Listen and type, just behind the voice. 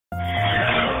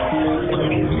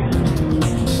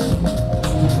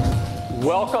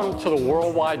Welcome to the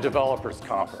Worldwide Developers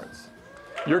Conference.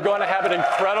 You're going to have an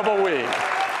incredible week.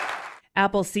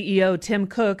 Apple CEO Tim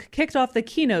Cook kicked off the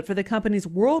keynote for the company's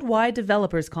Worldwide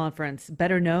Developers Conference,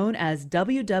 better known as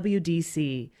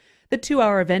WWDC. The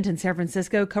 2-hour event in San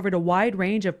Francisco covered a wide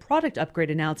range of product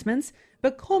upgrade announcements,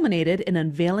 but culminated in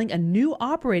unveiling a new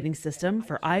operating system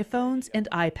for iPhones and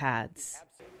iPads.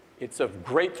 It's a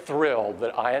great thrill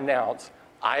that I announce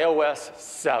iOS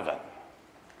 7.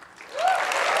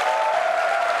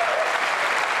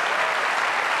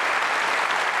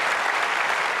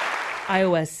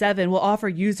 iOS 7 will offer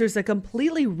users a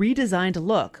completely redesigned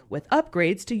look with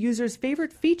upgrades to users'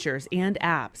 favorite features and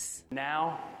apps.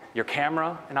 Now, your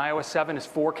camera in iOS 7 is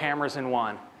 4 cameras in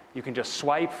one. You can just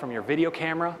swipe from your video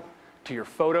camera to your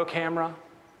photo camera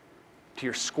to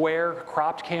your square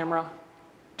cropped camera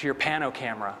to your pano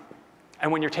camera.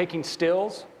 And when you're taking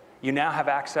stills, you now have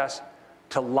access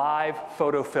to live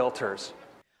photo filters.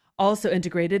 Also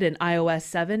integrated in iOS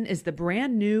 7 is the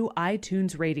brand new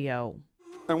iTunes Radio.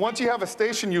 And once you have a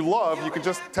station you love, you can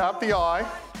just tap the I,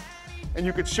 and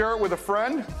you could share it with a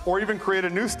friend, or even create a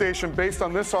new station based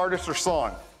on this artist or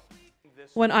song.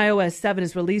 When iOS 7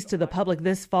 is released to the public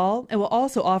this fall, it will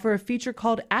also offer a feature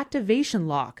called Activation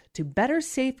Lock to better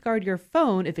safeguard your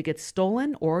phone if it gets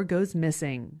stolen or goes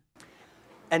missing.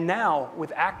 And now,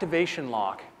 with Activation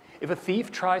Lock, if a thief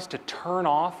tries to turn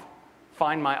off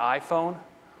Find My iPhone,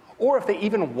 or if they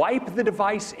even wipe the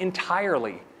device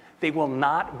entirely, they will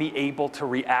not be able to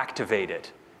reactivate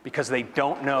it because they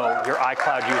don't know your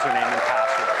iCloud username and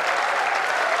password.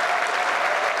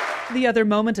 The other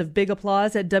moment of big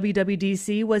applause at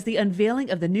WWDC was the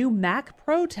unveiling of the new Mac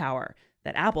Pro Tower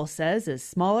that Apple says is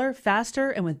smaller,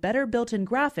 faster, and with better built-in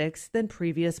graphics than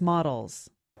previous models.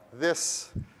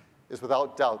 This is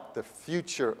without doubt the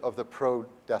future of the Pro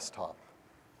desktop.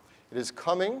 It is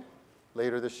coming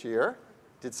later this year.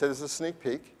 I did say this is a sneak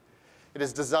peek. It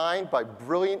is designed by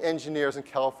brilliant engineers in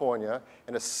California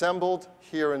and assembled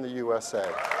here in the USA.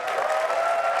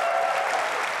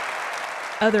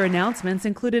 Other announcements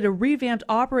included a revamped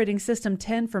operating system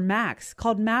 10 for Macs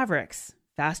called Mavericks,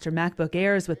 faster MacBook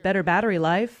Airs with better battery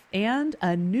life, and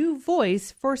a new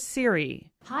voice for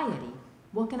Siri. Hi, Eddie.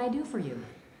 What can I do for you?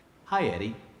 Hi,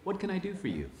 Eddie. What can I do for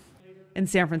you? In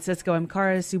San Francisco, I'm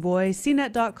Kara Suboy,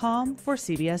 CNET.com for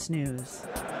CBS News.